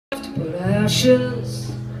but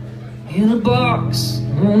ashes in a box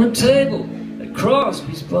on a table at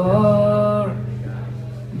Crosby's bar.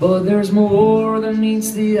 But there's more than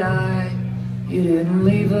meets the eye. You didn't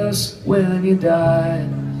leave us when you died.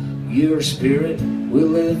 Your spirit will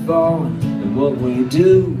live on in what we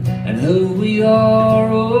do and who we are.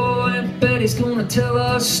 Oh, and Betty's gonna tell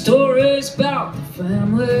us stories about the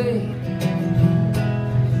family.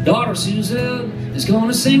 Daughter Susan is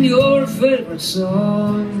gonna sing your favorite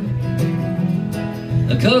song.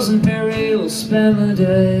 Cousin Perry will spend the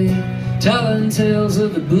day telling tales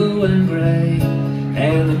of the blue and gray,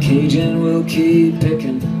 and the Cajun will keep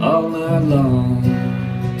picking all night long.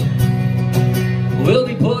 We'll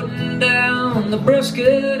be putting down the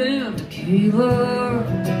brisket and tequila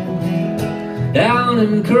down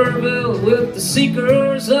in Kerrville with the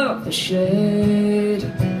Seekers of the Shade.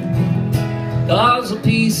 'Cause a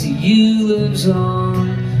piece of you lives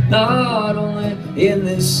on, not only in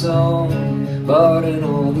this song, but in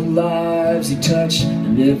all the lives you touched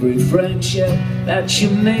and every friendship that you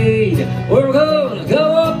made. We're gonna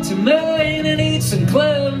go up to Maine and eat some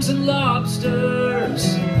clams and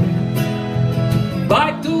lobsters,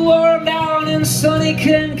 bite the worm down in sunny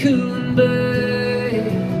Cancun Bay.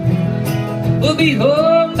 We'll be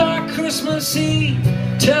home by Christmas Eve,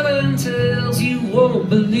 telling tales you won't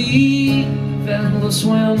believe, and we'll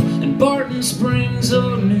swim in Barton Springs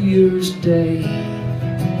on New Year's Day.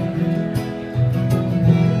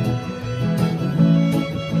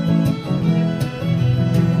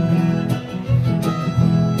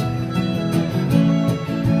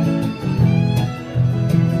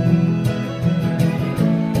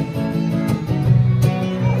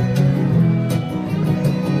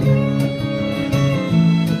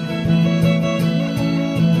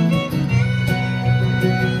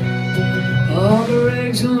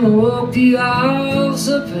 Greg's gonna walk the aisles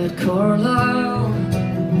up at Carlisle,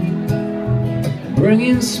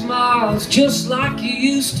 bringing smiles just like you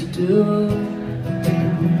used to do.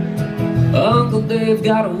 Uncle Dave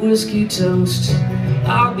got a whiskey toast.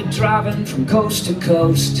 I'll be driving from coast to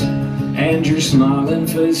coast, and your smiling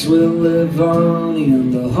face will live on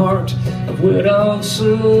in the heart of Widow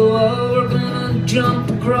Sue. Oh, we're gonna jump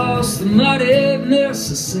across the mighty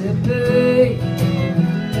Mississippi,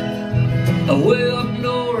 way up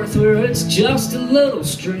north where it's just a little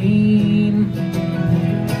stream.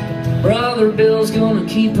 Brother Bill's gonna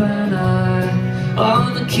keep an eye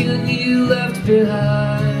on the kin you left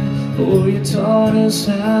behind. For you taught us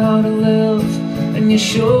how to live and you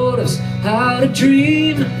showed us how to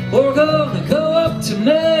dream. We're gonna go up to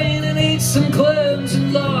Maine and eat some clams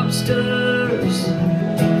and lobsters,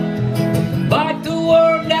 bite the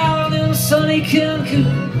worm down in sunny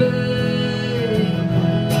Cancun Bay.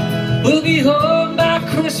 We'll be home by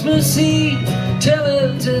Christmas Eve,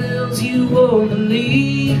 telling tales you won't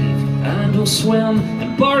believe, and we'll swim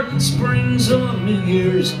in Barton Springs on New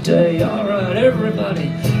Year's Day. All right, everybody,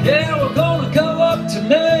 yeah, we're gonna go up to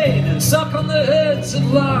Maine and suck on the heads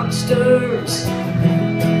of lobsters,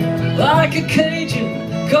 like a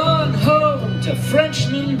Cajun gone home to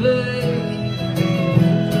Frenchman Bay.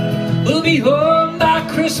 We'll be home by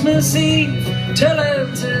Christmas Eve,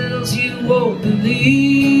 telling tales you won't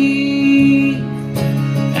believe,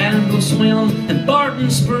 and we'll swim in Barton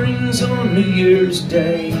Springs on New Year's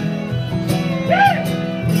Day.